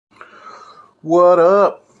What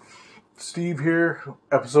up? Steve here,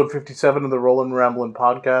 episode 57 of the Rollin' Ramblin'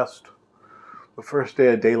 podcast. The first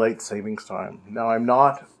day of daylight savings time. Now, I'm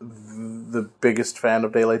not the biggest fan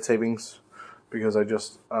of daylight savings because I'm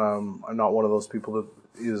not one of those people that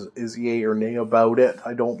is yay or nay about it.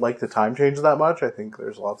 I don't like the time change that much. I think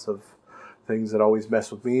there's lots of things that always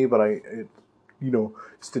mess with me, but it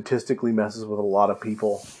statistically messes with a lot of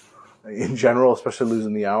people in general, especially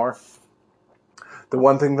losing the hour. The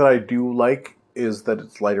one thing that I do like is that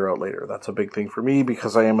it's lighter out later. That's a big thing for me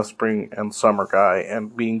because I am a spring and summer guy.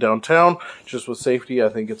 And being downtown, just with safety, I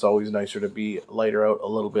think it's always nicer to be lighter out a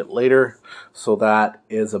little bit later. So that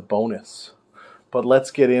is a bonus. But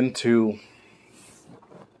let's get into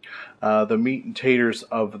the meat and taters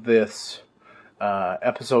of this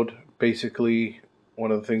episode. Basically,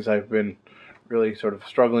 one of the things I've been really sort of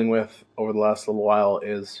struggling with over the last little while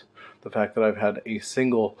is the fact that I've had a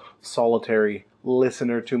single solitary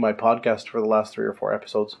listener to my podcast for the last 3 or 4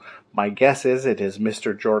 episodes. My guess is it is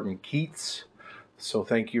Mr. Jordan Keats. So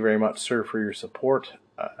thank you very much, sir, for your support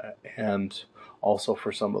and also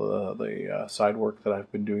for some of the side work that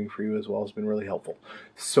I've been doing for you as well has been really helpful.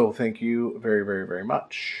 So thank you very, very, very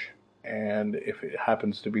much. And if it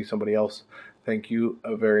happens to be somebody else, thank you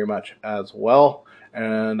very much as well.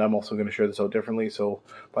 And I'm also going to share this out differently. So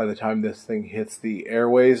by the time this thing hits the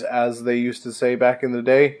airways, as they used to say back in the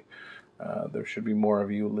day, there should be more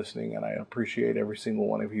of you listening. And I appreciate every single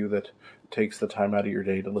one of you that takes the time out of your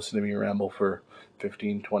day to listen to me ramble for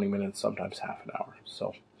 15, 20 minutes, sometimes half an hour.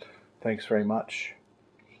 So thanks very much.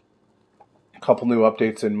 A couple new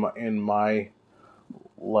updates in my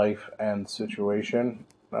life and situation.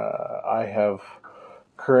 I have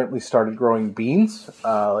currently started growing beans,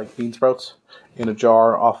 like bean sprouts, in a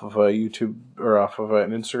jar off of a YouTube or off of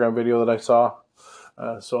an Instagram video that I saw.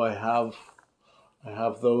 So I have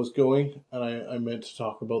those going, and I meant to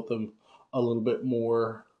talk about them a little bit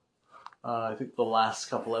more. I think the last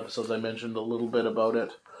couple episodes I mentioned a little bit about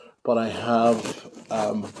it, but I have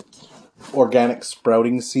organic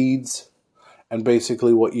sprouting seeds, and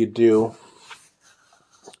basically what you do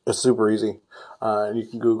is super easy. And you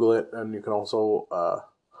can Google it, and you can also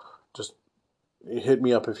just hit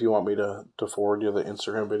me up if you want me to forward you the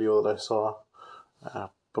Instagram video that I saw.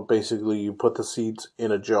 But basically, you put the seeds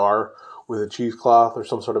in a jar with a cheesecloth or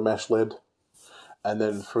some sort of mesh lid, and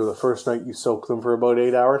then for the first night, you soak them for about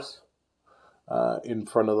 8 hours in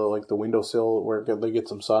front of the windowsill where they get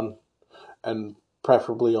some sun, and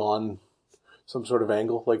preferably on some sort of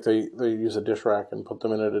angle. Like they use a dish rack and put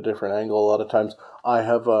them in at a different angle. A lot of times, I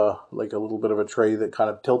have a little bit of a tray that kind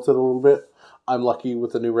of tilts it a little bit. I'm lucky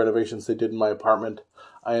with the new renovations they did in my apartment.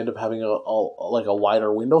 I end up having a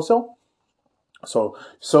wider windowsill. So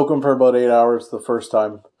soak them for about 8 hours the first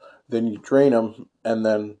time, then you drain them, and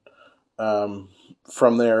then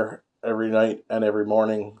from there, every night and every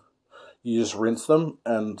morning, you just rinse them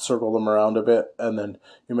and circle them around a bit, and then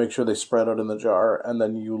you make sure they spread out in the jar, and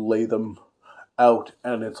then you lay them out,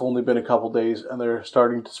 and it's only been a couple days, and they're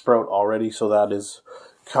starting to sprout already, so that is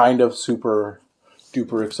kind of super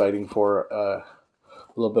duper exciting for a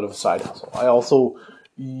little bit of a side hustle. I also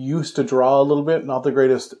used to draw a little bit, not the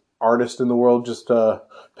greatest artist in the world, just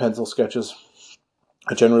pencil sketches.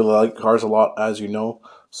 I generally like cars a lot, as you know,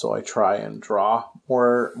 so I try and draw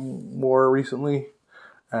more recently.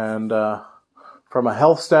 And from a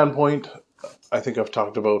health standpoint, I think I've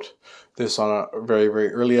talked about this on a very,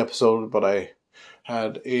 very early episode, but I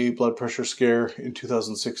had a blood pressure scare in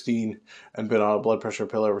 2016 and been on a blood pressure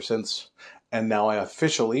pill ever since. And now I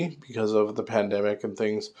officially, because of the pandemic and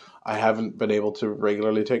things, I haven't been able to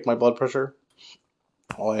regularly take my blood pressure.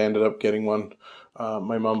 Well, I ended up getting one.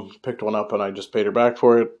 My mom picked one up and I just paid her back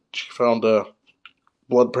for it. She found a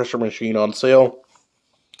blood pressure machine on sale.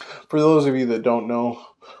 For those of you that don't know,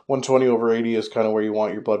 120 over 80 is kind of where you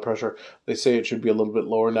want your blood pressure. They say it should be a little bit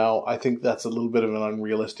lower now. I think that's a little bit of an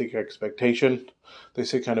unrealistic expectation. They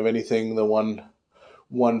say kind of anything, the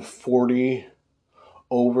 140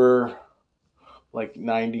 over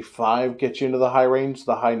 95 gets you into the high range.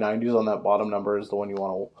 The high 90s on that bottom number is the one you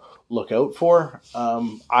want to look out for.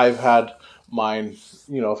 I've had mine,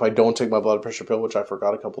 if I don't take my blood pressure pill, which I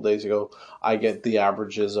forgot a couple days ago, I get the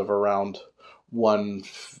averages of around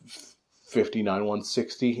 159,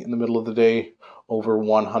 160 in the middle of the day, over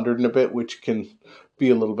 100 and a bit, which can be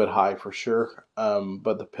a little bit high for sure.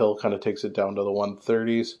 But the pill kind of takes it down to the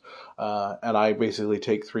 130s. And I basically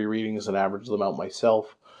take 3 readings and average them out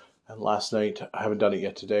myself. And last night, I haven't done it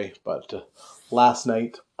yet today, but last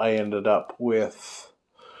night I ended up with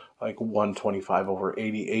 125 over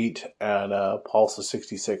 88 and a pulse of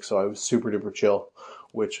 66. So I was super duper chill,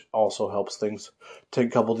 which also helps things. Take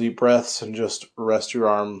a couple deep breaths and just rest your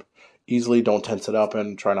arm easily. Don't tense it up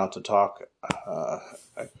and try not to talk,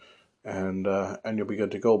 and you'll be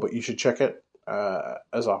good to go. But you should check it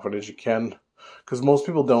as often as you can, because most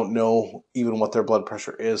people don't know even what their blood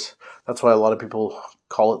pressure is. That's why a lot of people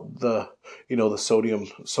call it the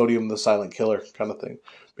sodium the silent killer kind of thing,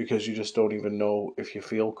 because you just don't even know if you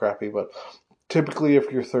feel crappy. But typically,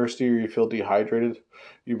 if you're thirsty or you feel dehydrated,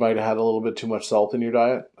 you might have had a little bit too much salt in your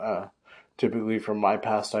diet. Typically, from my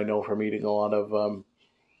past, I know from eating a lot of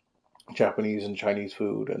Japanese and Chinese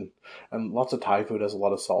food, and lots of Thai food has a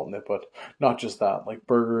lot of salt in it, but not just that, like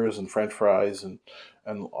burgers and French fries and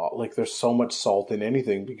like there's so much salt in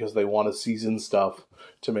anything because they want to season stuff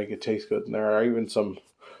to make it taste good. And there are even some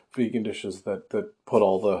vegan dishes that put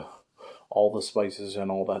all the spices and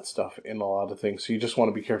all that stuff in a lot of things. So you just want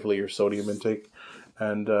to be careful of your sodium intake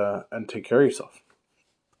and take care of yourself.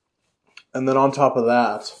 And then on top of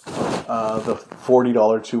that, the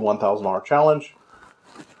 $40 to $1,000 challenge.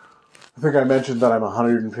 I think I mentioned that I'm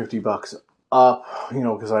 $150 up,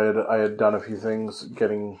 because I had done a few things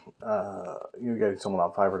getting someone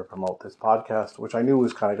on Fiverr to promote this podcast, which I knew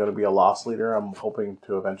was kind of going to be a loss leader. I'm hoping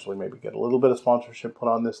to eventually maybe get a little bit of sponsorship put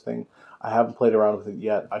on this thing. I haven't played around with it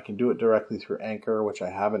yet. I can do it directly through Anchor, which I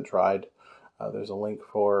haven't tried. There's a link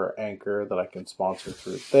for Anchor that I can sponsor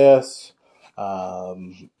through this.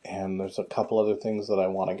 And there's a couple other things that I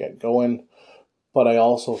want to get going. But I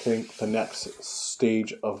also think the next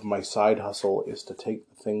stage of my side hustle is to take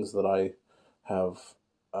the things that I have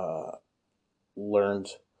learned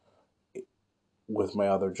with my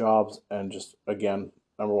other jobs and just, again,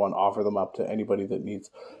 number one, offer them up to anybody that needs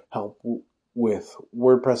help with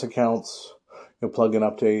WordPress accounts, plugin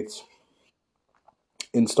updates,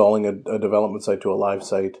 installing a development site to a live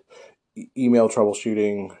site, email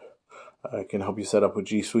troubleshooting. I can help you set up with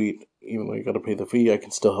G Suite. Even though you got to pay the fee, I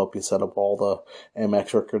can still help you set up all the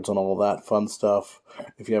MX records and all that fun stuff.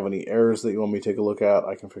 If you have any errors that you want me to take a look at,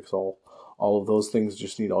 I can fix all of those things.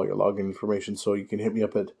 Just need all your login information. So you can hit me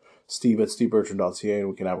up at steve@stevebertrand.ca and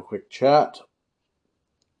we can have a quick chat.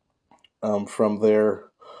 From there,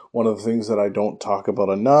 one of the things that I don't talk about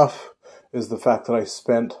enough is the fact that I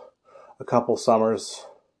spent a couple summers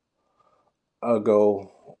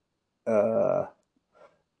ago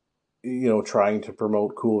trying to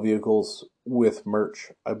promote cool vehicles with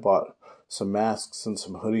merch. I bought some masks and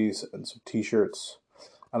some hoodies and some t-shirts.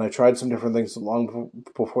 And I tried some different things long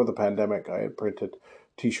before the pandemic. I had printed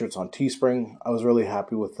t-shirts on Teespring. I was really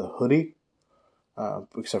happy with the hoodie,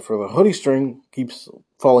 except for the hoodie string keeps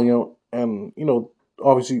falling out. And,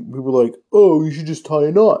 obviously people are like, oh, you should just tie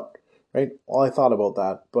a knot, right? Well, I thought about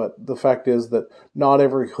that. But the fact is that not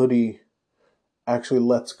every hoodie actually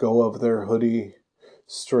lets go of their hoodie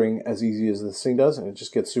string as easy as this thing does, and it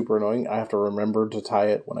just gets super annoying. I have to remember to tie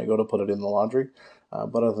it when I go to put it in the laundry.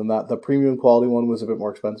 But other than that, the premium quality one was a bit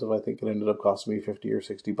more expensive. I think it ended up costing me $50 or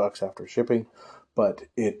 $60 after shipping, but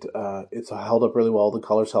it's held up really well. The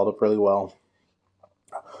colors held up really well,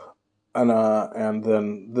 and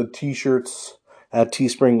then the t-shirts at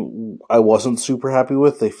Teespring I wasn't super happy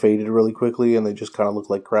with. They faded really quickly, and they just kind of looked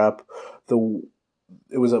like crap.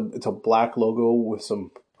 It's a black logo with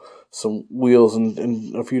some wheels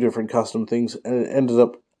and a few different custom things, and it ended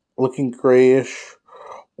up looking grayish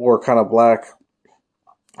or kind of black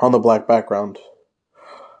on the black background.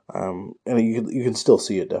 And you can still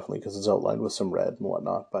see it definitely because it's outlined with some red and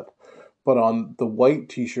whatnot. But on the white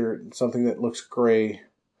t-shirt, something that looks gray,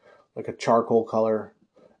 like a charcoal color,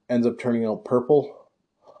 ends up turning out purple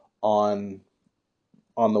on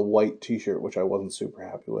the white t-shirt, which I wasn't super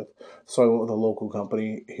happy with. So I went with a local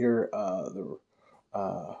company here,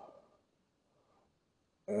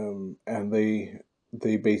 and they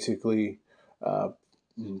basically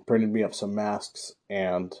printed me up some masks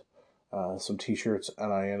and some t-shirts,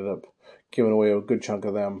 and I ended up giving away a good chunk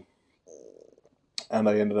of them, and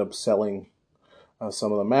I ended up selling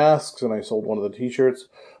some of the masks, and I sold one of the t-shirts,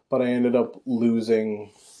 but I ended up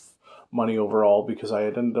losing money overall because I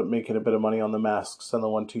had ended up making a bit of money on the masks and the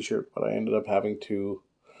one t-shirt, but I ended up having to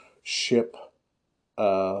ship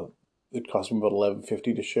it cost me about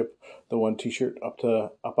 $11.50 to ship the one t-shirt up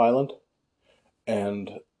to Up Island,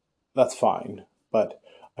 and that's fine, but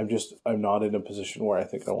I'm not in a position where I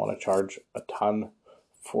think I want to charge a ton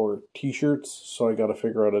for t-shirts, so I got to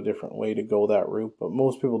figure out a different way to go that route. But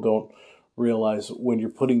most people don't realize when you're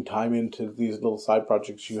putting time into these little side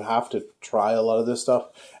projects, you have to try a lot of this stuff,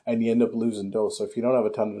 and you end up losing dough. So if you don't have a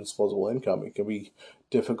ton of disposable income, it can be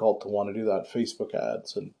difficult to want to do that. Facebook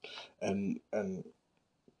ads and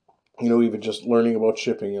even just learning about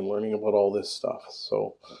shipping and learning about all this stuff.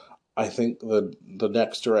 So I think the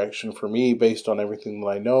next direction for me, based on everything that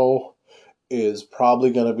I know, is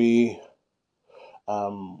probably going to be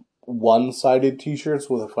one-sided t-shirts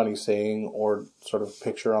with a funny saying or sort of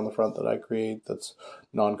picture on the front that I create that's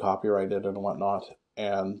non-copyrighted and whatnot,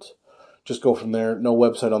 and just go from there. No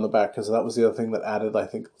website on the back, because that was the other thing that added, I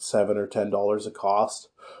think, $7 or $10 a cost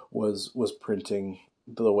was printing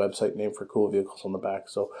the website name for Cool Vehicles on the back.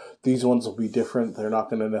 So these ones will be different. They're not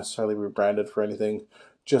going to necessarily be branded for anything,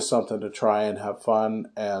 just something to try and have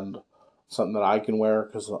fun and something that I can wear,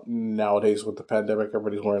 because nowadays with the pandemic,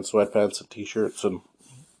 everybody's wearing sweatpants and t-shirts, and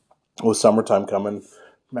with summertime coming,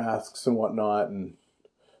 masks and whatnot, and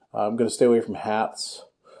I'm going to stay away from hats.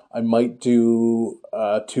 I might do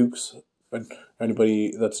toques.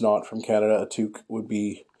 Anybody that's not from Canada, a toque would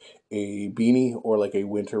be a beanie or like a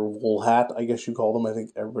winter wool hat, I guess you call them. I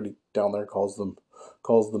think everybody down there calls them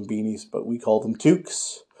beanies, but we call them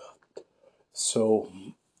toques. So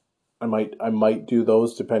I might do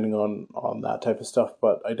those depending on that type of stuff,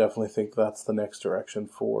 but I definitely think that's the next direction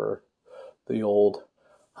for the old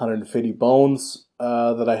 150 bones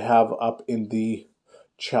that I have up in the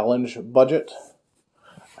challenge budget,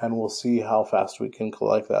 and we'll see how fast we can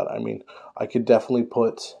collect that. I mean, I could definitely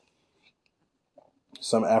put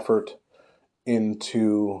some effort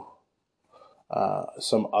into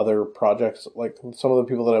some other projects. Like some of the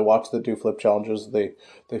people that I watch that do flip challenges, they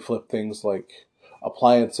flip things like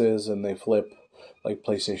appliances, and they flip like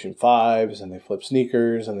PlayStation 5s, and they flip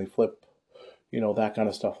sneakers, and they flip, that kind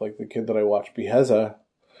of stuff. Like the kid that I watch, Beheza,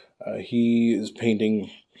 he is painting,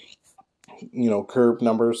 curb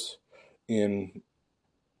numbers in,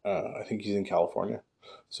 I think he's in California.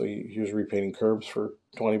 So he was repainting curbs for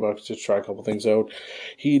 $20 just to try a couple things out.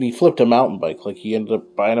 He flipped a mountain bike. Like he ended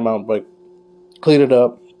up buying a mountain bike, cleaned it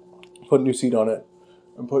up, put a new seat on it,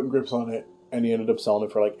 and putting grips on it, and he ended up selling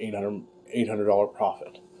it for like $800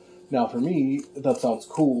 profit. Now for me, that sounds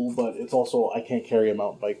cool, but it's also, I can't carry a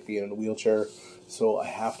mountain bike being in a wheelchair, so I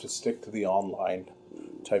have to stick to the online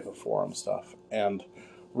type of forum stuff. And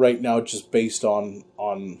right now, just based on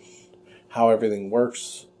how everything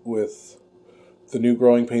works with the new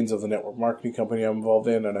growing pains of the network marketing company I'm involved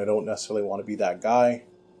in, and I don't necessarily want to be that guy.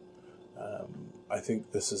 I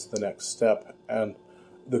think this is the next step. And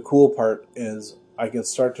the cool part is I can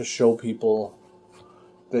start to show people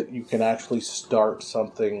that you can actually start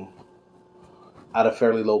something at a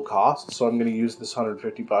fairly low cost. So I'm going to use this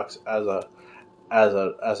 $150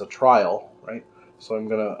 as a trial, right? So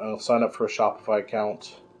I'll sign up for a Shopify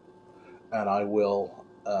account, and I will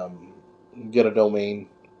get a domain,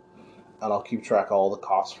 and I'll keep track of all the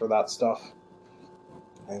costs for that stuff.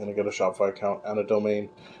 I'm going to get a Shopify account and a domain,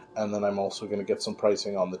 and then I'm also going to get some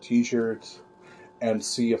pricing on the t-shirts and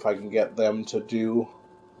see if I can get them to do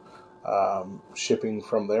shipping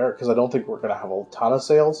from there, because I don't think we're going to have a ton of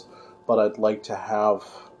sales, but I'd like to have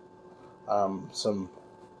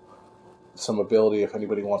some ability, if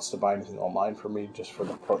anybody wants to buy anything online from me just for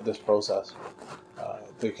this process,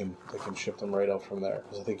 they can ship them right out from there,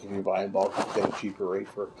 because I think if you buy in bulk, you get a cheaper rate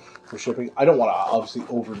for shipping. I don't want to obviously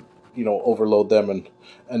overload them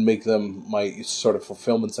and make them my sort of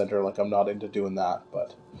fulfillment center. Like, I'm not into doing that,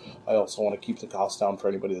 but I also want to keep the cost down for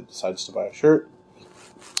anybody that decides to buy a shirt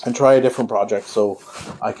and try a different project, so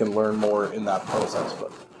I can learn more in that process.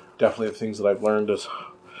 But definitely the things that I've learned is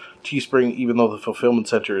Teespring, even though the fulfillment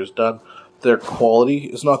center is done, their quality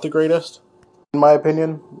is not the greatest, in my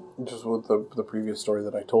opinion, just with the previous story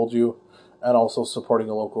that I told you, and also supporting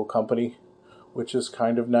a local company, which is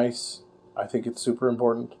kind of nice. I think it's super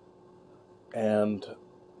important. And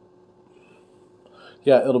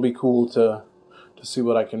yeah, it'll be cool to see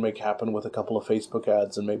what I can make happen with a couple of Facebook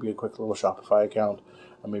ads and maybe a quick little Shopify account,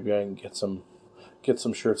 and maybe I can get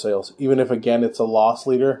some shirt sales. Even if, again, it's a loss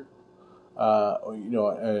leader,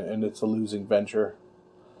 and it's a losing venture,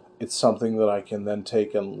 it's something that I can then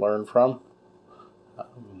take and learn from.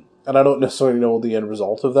 And I don't necessarily know the end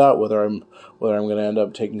result of that, whether I'm going to end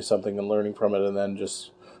up taking something and learning from it and then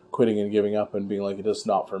just quitting and giving up and being like, it is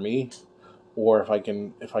not for me, or if I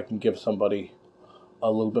can give somebody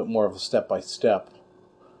a little bit more of a step-by-step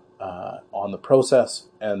on the process,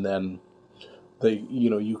 and then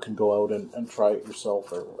you can go out and try it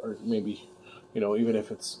yourself, or maybe, even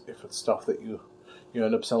if it's stuff that you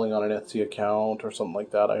end up selling on an Etsy account or something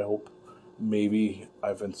like that. I hope maybe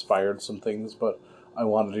I've inspired some things, but I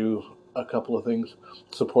want to do a couple of things.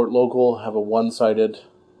 Support local, have a one-sided,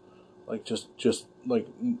 like just like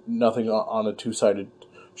nothing on a two-sided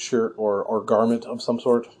shirt or garment of some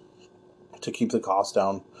sort, to keep the cost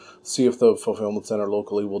down. See if the fulfillment center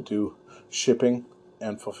locally will do shipping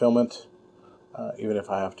and fulfillment, even if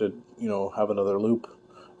I have to, have another loop.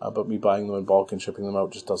 But me buying them in bulk and shipping them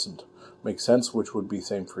out just doesn't make sense, which would be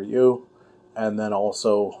same for you. And then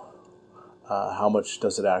also, how much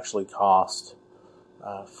does it actually cost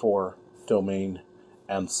for domain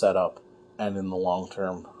and setup, and in the long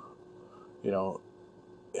term,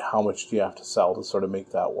 how much do you have to sell to sort of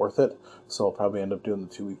make that worth it? So I'll probably end up doing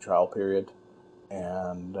the 2-week trial period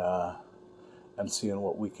and seeing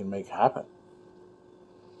what we can make happen.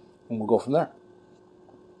 And we'll go from there.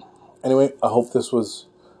 Anyway, I hope this was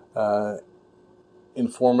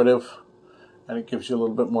informative and it gives you a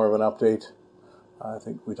little bit more of an update. I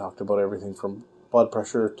think we talked about everything from blood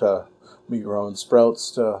pressure to me growing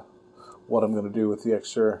sprouts to what I'm going to do with the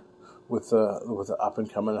extra, with the up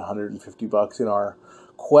and coming $150 in our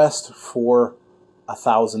quest for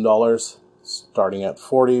 $1,000, starting at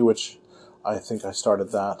 40, which I think I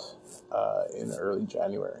started that in early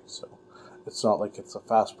January. So it's not like it's a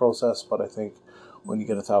fast process, but I think when you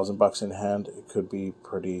get $1,000 in hand, it could be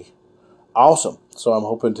pretty awesome. So I'm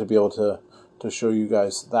hoping to be able to show you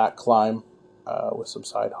guys that climb with some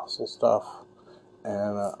side hustle stuff,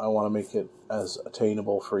 and I want to make it as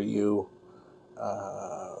attainable for you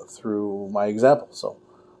through my example. So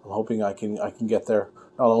I'm hoping I can get there,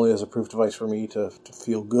 not only as a proof device for me to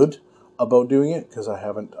feel good about doing it, because I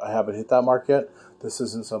haven't hit that mark yet. This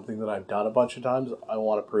isn't something that I've done a bunch of times. I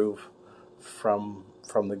want to prove from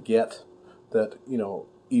the get that,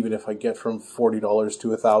 even if I get from $40 to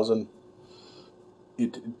 $1,000,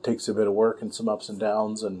 it takes a bit of work and some ups and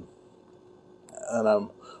downs, and I'm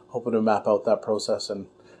hoping to map out that process and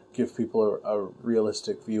give people a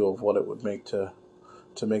realistic view of what it would make to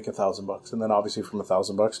make $1,000, and then obviously from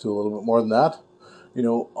 $1,000 to a little bit more than that,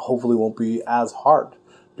 hopefully won't be as hard,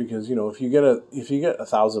 because if you get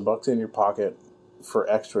 $1,000 in your pocket for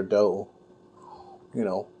extra dough,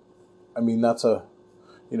 that's a,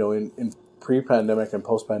 in pre-pandemic and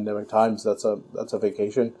post-pandemic times, that's a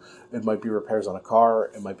vacation. It might be repairs on a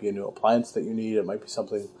car, it might be a new appliance that you need, it might be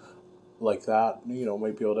something like that.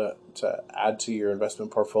 Might be able to add to your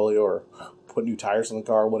investment portfolio or put new tires on the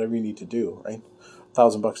car, whatever you need to do, right?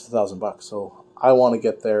 $1,000 to $1,000. So I want to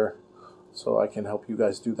get there so I can help you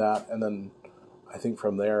guys do that. And then I think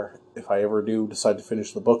from there, if I ever do decide to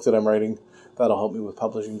finish the book that I'm writing, that'll help me with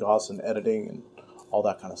publishing costs and editing and all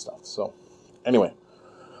that kind of stuff. So anyway,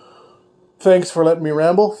 thanks for letting me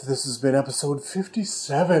ramble. This has been episode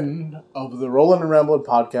 57 of the Rollin' and Ramblin'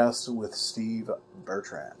 podcast with Steve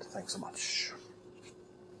Bertrand. Thanks so much.